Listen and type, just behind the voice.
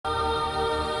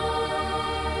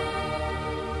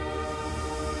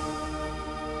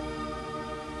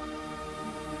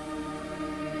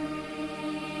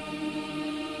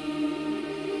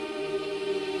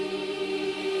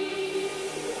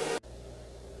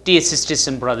Dear sisters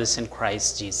and brothers in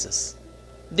Christ Jesus,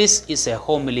 this is a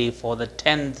homily for the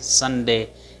 10th Sunday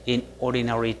in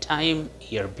Ordinary Time,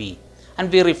 Year B,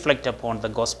 and we reflect upon the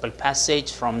Gospel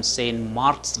passage from St.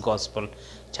 Mark's Gospel,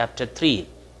 chapter 3,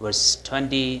 verse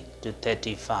 20 to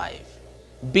 35.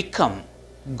 Become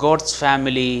God's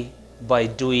family by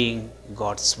doing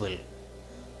God's will.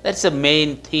 That's the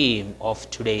main theme of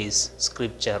today's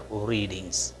scripture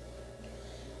readings.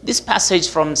 This passage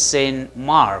from St.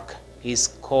 Mark is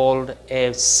called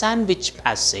a sandwich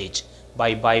passage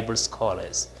by Bible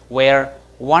scholars, where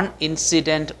one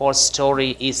incident or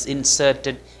story is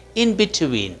inserted in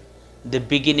between the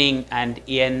beginning and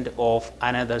end of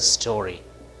another story.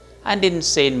 And in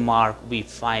St. Mark we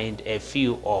find a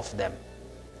few of them.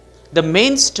 The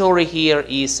main story here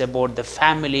is about the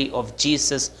family of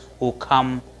Jesus who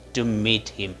come to meet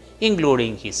him,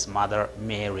 including his mother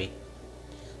Mary.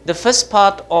 The first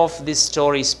part of this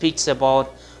story speaks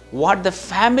about what the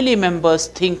family members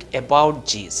think about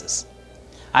Jesus.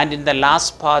 And in the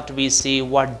last part we see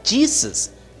what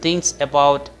Jesus thinks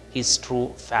about his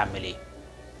true family.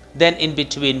 Then in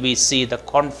between we see the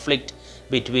conflict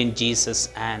between Jesus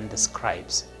and the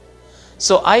scribes.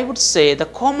 So I would say the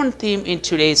common theme in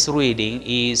today's reading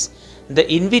is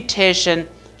the invitation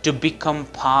to become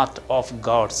part of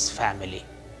God's family.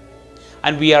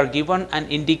 And we are given an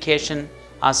indication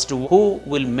as to who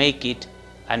will make it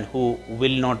and who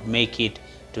will not make it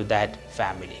to that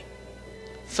family.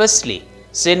 Firstly,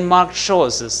 St. Mark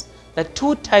shows us that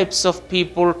two types of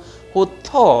people who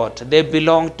thought they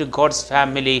belonged to God's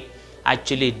family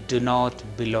actually do not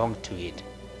belong to it.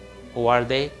 Who are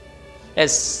they?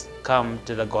 Let's come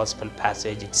to the Gospel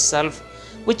passage itself,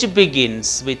 which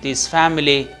begins with his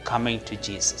family coming to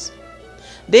Jesus.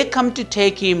 They come to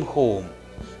take him home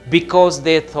because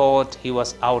they thought he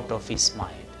was out of his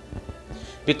mind.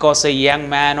 Because a young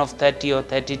man of 30 or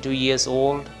 32 years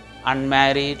old,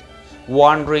 unmarried,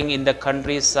 wandering in the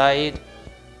countryside,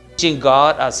 teaching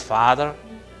God as Father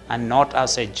and not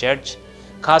as a judge,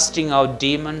 casting out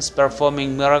demons,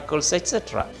 performing miracles,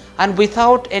 etc., and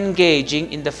without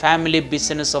engaging in the family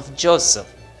business of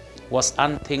Joseph, was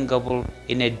unthinkable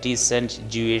in a decent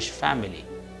Jewish family.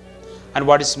 And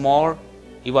what is more,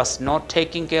 he was not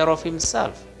taking care of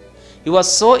himself. He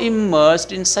was so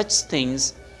immersed in such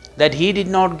things that he did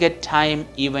not get time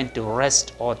even to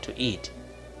rest or to eat.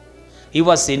 He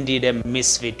was indeed a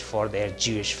misfit for their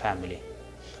Jewish family.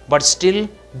 But still,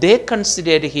 they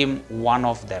considered him one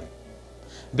of them.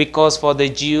 Because for the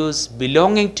Jews,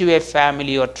 belonging to a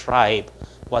family or tribe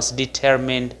was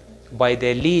determined by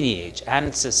their lineage,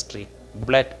 ancestry,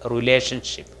 blood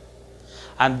relationship.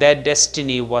 And their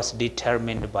destiny was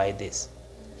determined by this.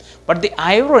 But the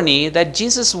irony that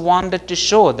Jesus wanted to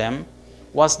show them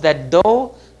was that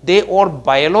though they all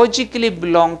biologically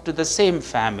belonged to the same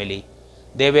family,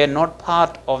 they were not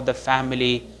part of the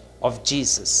family of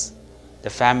Jesus, the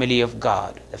family of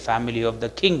God, the family of the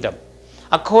kingdom,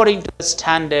 according to the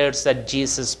standards that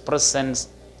Jesus presents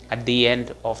at the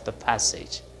end of the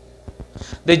passage.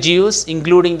 The Jews,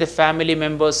 including the family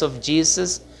members of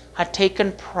Jesus, had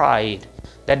taken pride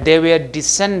that they were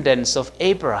descendants of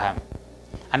Abraham,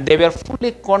 and they were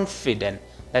fully confident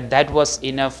that that was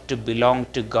enough to belong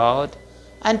to God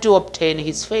and to obtain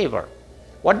his favor.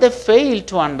 What they failed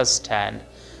to understand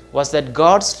was that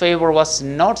God's favor was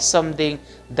not something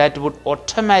that would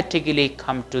automatically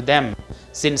come to them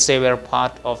since they were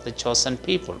part of the chosen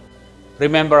people.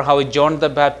 Remember how John the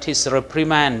Baptist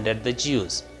reprimanded the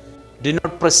Jews. Do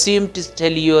not presume to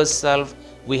tell yourself,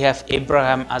 we have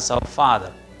Abraham as our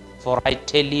father. For I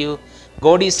tell you,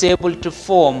 God is able to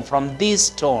form from these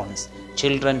stones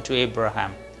children to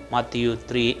Abraham. Matthew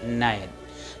 3:9.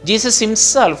 Jesus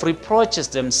himself reproaches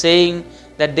them, saying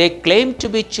that they claim to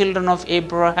be children of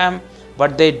Abraham,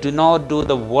 but they do not do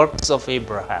the works of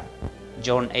Abraham.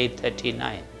 John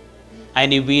 8:39.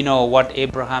 And we know what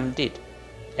Abraham did,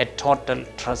 a total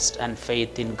trust and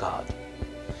faith in God.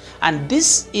 And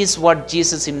this is what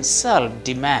Jesus himself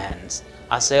demands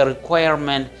as a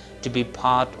requirement to be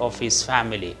part of his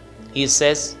family. He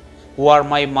says, "Who are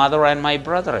my mother and my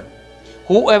brethren?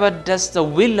 Whoever does the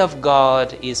will of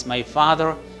God is my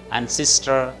father and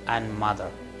sister and mother."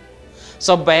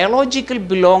 So biological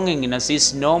belongingness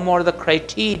is no more the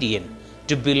criterion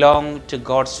to belong to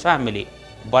God's family,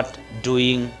 but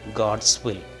doing God's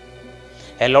will.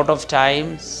 A lot of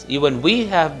times, even we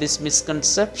have this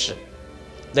misconception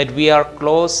that we are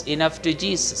close enough to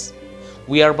Jesus.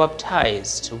 We are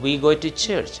baptized, we go to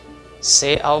church,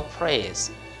 say our prayers,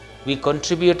 we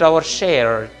contribute our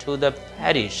share to the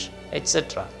parish,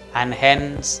 etc. And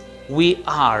hence, we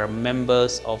are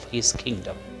members of his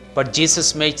kingdom. But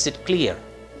Jesus makes it clear,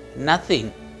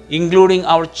 nothing including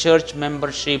our church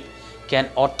membership, can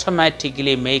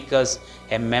automatically make us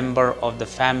a member of the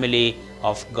family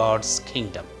of God's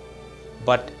kingdom.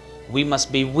 But we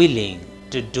must be willing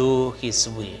to do His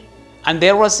will. And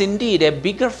there was indeed a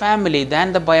bigger family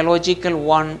than the biological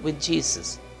one with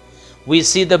Jesus. We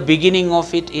see the beginning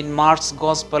of it in Mark's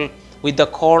Gospel with the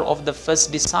call of the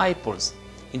first disciples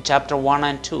in chapter 1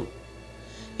 and 2.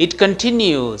 It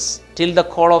continues till the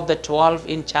call of the 12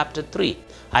 in chapter 3.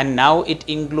 And now it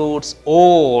includes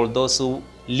all those who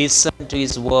listen to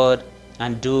His word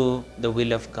and do the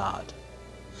will of God.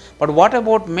 But what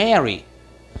about Mary?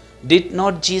 Did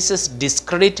not Jesus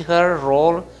discredit her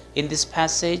role in this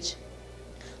passage?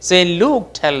 St.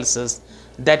 Luke tells us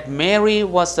that Mary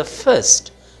was the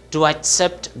first to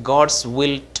accept God's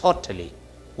will totally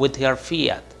with her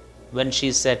fiat when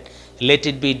she said, "Let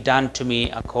it be done to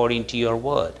me according to your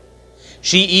word."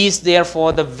 She is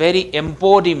therefore the very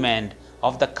embodiment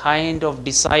of the kind of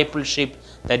discipleship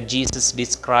that Jesus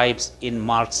describes in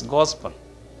Mark's Gospel,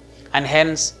 and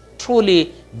hence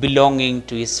truly belonging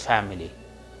to His family.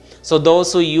 So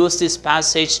those who use this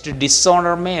passage to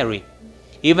dishonor Mary,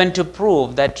 even to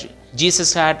prove that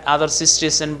Jesus had other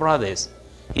sisters and brothers,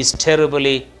 is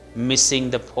terribly missing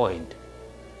the point.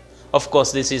 Of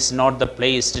course, this is not the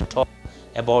place to talk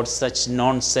about such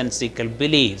nonsensical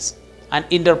beliefs and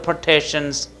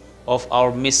interpretations of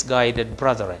our misguided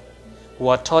brethren who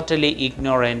are totally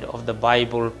ignorant of the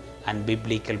Bible and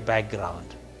biblical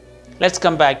background. Let's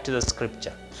come back to the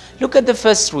scripture. Look at the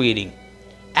first reading.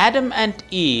 Adam and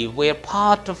Eve were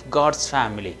part of God's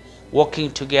family, walking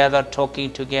together,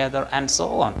 talking together, and so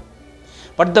on.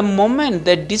 But the moment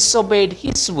they disobeyed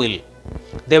His will,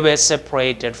 they were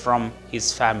separated from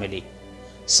His family.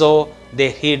 So they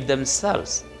hid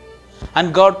themselves.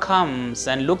 And God comes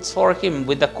and looks for him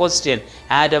with the question,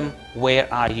 "Adam, where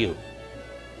are you?"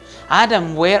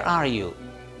 Adam, where are you?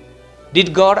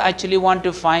 Did God actually want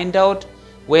to find out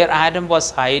where Adam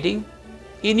was hiding?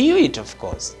 He knew it, of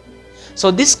course.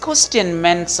 So this question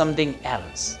meant something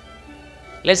else.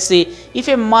 Let's see, if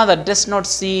a mother does not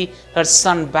see her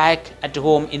son back at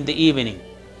home in the evening,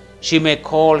 she may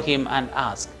call him and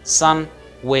ask, "Son,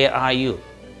 where are you?"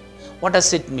 What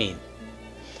does it mean?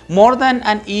 More than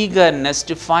an eagerness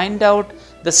to find out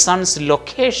the son's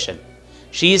location,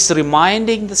 she is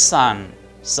reminding the son,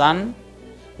 "Son,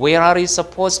 where are you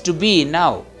supposed to be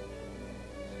now?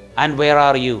 And where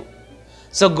are you?"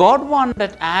 So God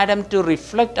wanted Adam to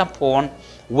reflect upon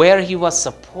where he was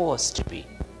supposed to be.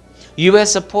 "You were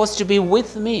supposed to be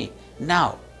with me now,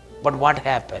 but what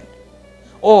happened?"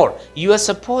 Or, "You are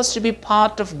supposed to be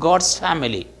part of God's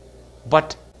family,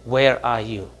 but where are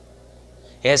you?"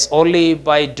 Yes, only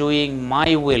by doing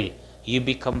my will you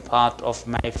become part of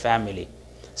my family.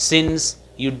 Since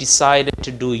you decided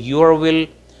to do your will,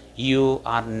 you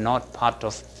are not part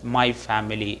of my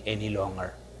family any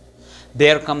longer.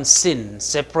 There comes sin,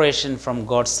 separation from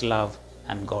God's love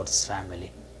and God's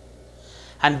family.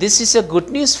 And this is a good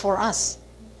news for us,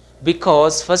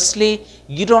 because firstly,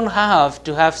 you don't have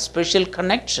to have special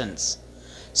connections,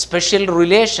 special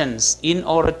relations in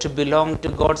order to belong to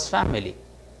God's family,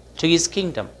 to His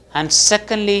kingdom. And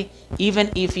secondly,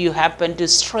 even if you happen to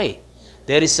stray,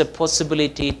 there is a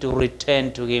possibility to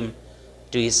return to Him,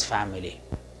 to His family.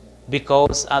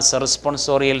 Because as a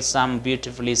responsorial psalm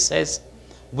beautifully says,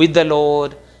 "With the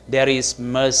Lord there is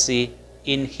mercy,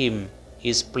 in Him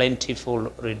is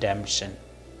plentiful redemption."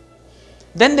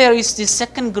 Then there is the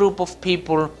second group of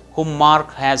people whom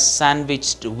Mark has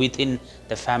sandwiched within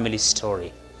the family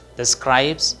story, the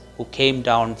scribes who came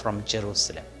down from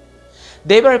Jerusalem.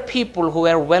 They were people who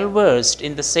were well versed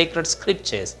in the sacred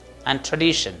scriptures and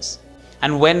traditions.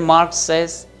 And when Mark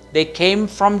says they came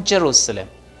from Jerusalem,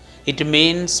 it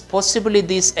means possibly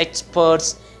these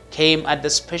experts came at the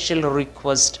special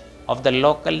request of the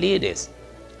local leaders,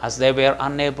 as they were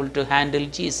unable to handle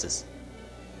Jesus.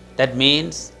 That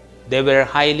means they were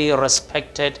highly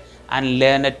respected and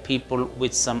learned people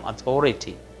with some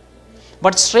authority.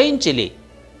 But strangely,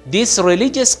 these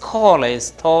religious scholars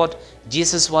thought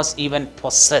Jesus was even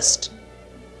possessed,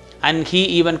 and he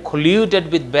even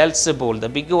colluded with Beelzebul, the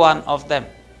big one of them.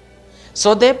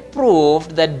 So they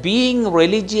proved that being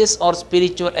religious or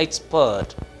spiritual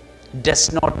expert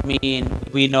does not mean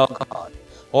we know God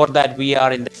or that we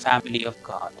are in the family of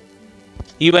God.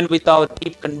 Even without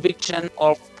deep conviction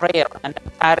or prayer and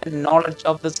apparent knowledge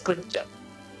of the scripture,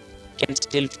 can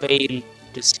still fail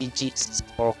to see Jesus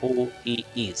for who He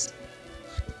is.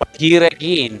 But here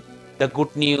again, the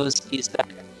good news is that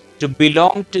to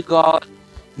belong to God,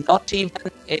 not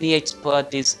even any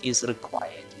expertise is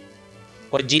required.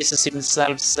 For Jesus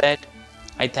Himself said,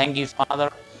 "I thank you, Father,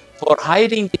 for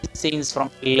hiding these things from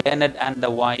the learned and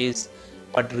the wise,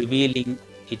 but revealing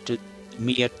it to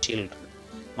mere children.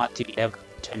 Matthew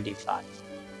 11:25.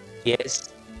 Yes,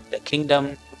 the kingdom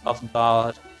of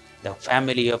God, the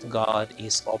family of God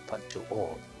is open to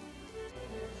all.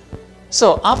 So,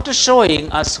 after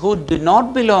showing us who do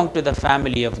not belong to the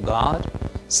family of God,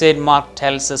 St. Mark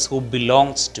tells us who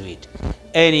belongs to it.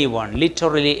 Anyone,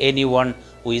 literally anyone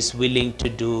who is willing to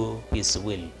do his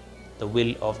will, the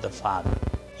will of the Father.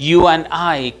 You and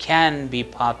I can be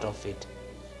part of it.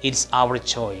 It's our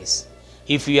choice.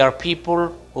 If we are people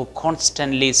who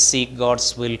constantly seek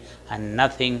God's will and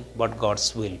nothing but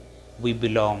God's will, we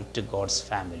belong to God's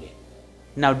family.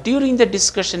 Now, during the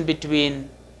discussion between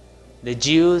the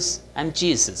Jews and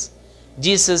Jesus,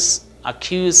 Jesus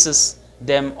accuses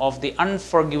them of the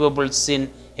unforgivable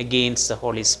sin against the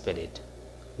Holy Spirit.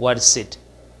 What is it?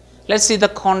 Let's see the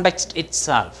context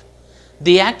itself.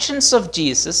 The actions of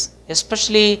Jesus,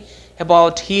 especially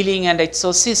about healing and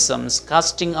exorcisms,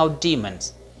 casting out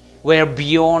demons, were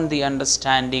beyond the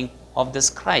understanding of the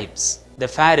scribes, the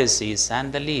Pharisees,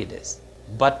 and the leaders.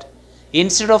 But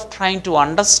instead of trying to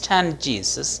understand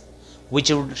Jesus, which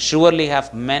would surely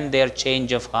have meant their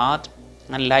change of heart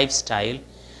and lifestyle,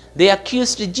 they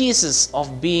accused Jesus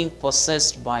of being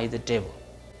possessed by the devil.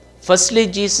 Firstly,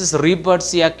 Jesus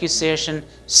rebuts the accusation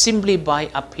simply by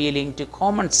appealing to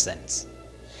common sense.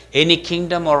 Any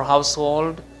kingdom or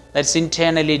household that's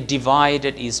internally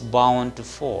divided is bound to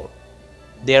fall.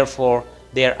 Therefore,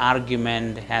 their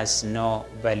argument has no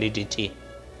validity.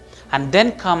 And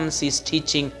then comes his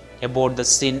teaching about the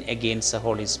sin against the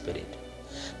Holy Spirit.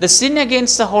 The sin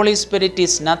against the Holy Spirit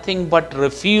is nothing but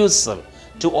refusal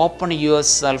to open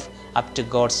yourself up to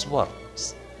God's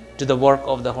works, to the work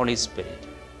of the Holy Spirit.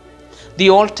 The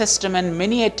Old Testament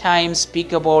many a times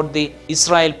speak about the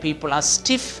Israel people as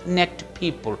stiff-necked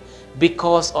people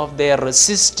because of their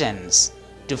resistance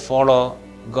to follow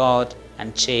God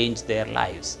and change their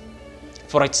lives.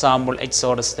 For example,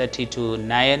 Exodus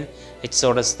 32:9,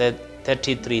 Exodus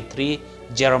 33:3,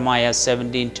 Jeremiah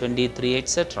 17:23,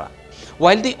 etc.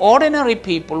 While the ordinary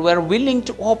people were willing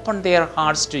to open their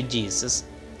hearts to Jesus,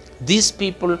 these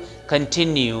people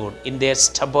continued in their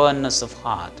stubbornness of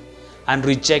heart and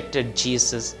rejected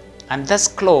Jesus and thus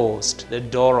closed the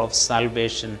door of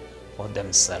salvation for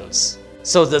themselves.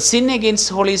 So the sin against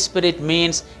the Holy Spirit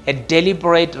means a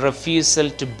deliberate refusal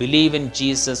to believe in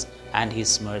Jesus and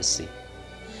His mercy.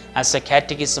 As the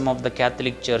Catechism of the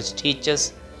Catholic Church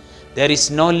teaches, there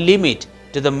is no limit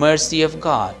to the mercy of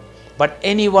God, but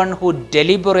anyone who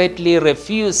deliberately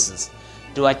refuses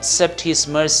to accept His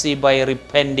mercy by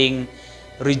repenting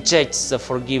rejects the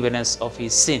forgiveness of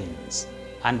his sins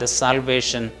and the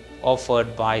salvation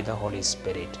offered by the Holy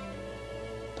Spirit.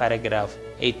 Paragraph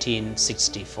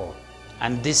 1864.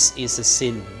 And this is a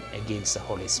sin against the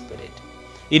Holy Spirit.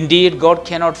 Indeed, God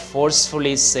cannot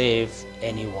forcefully save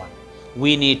anyone.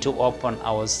 We need to open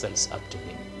ourselves up to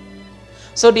Him.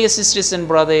 So, dear sisters and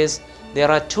brothers, there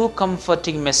are two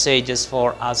comforting messages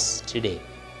for us today.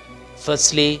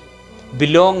 Firstly,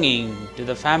 belonging to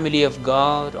the family of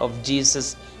God, of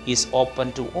Jesus, is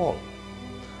open to all.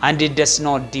 And it does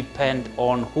not depend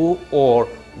on who or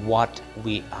what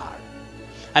we are.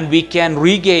 And we can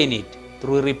regain it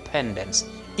through repentance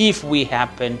if we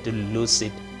happen to lose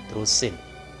it through sin.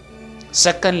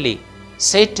 Secondly,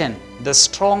 Satan, the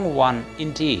strong one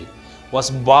indeed,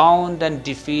 was bound and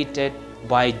defeated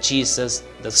by Jesus,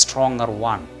 the stronger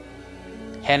one.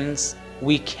 Hence,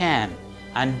 we can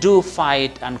and do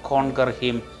fight and conquer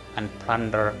him and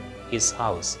plunder his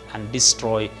house and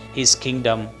destroy his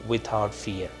kingdom without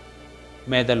fear.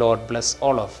 May the Lord bless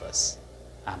all of us.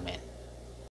 Amen.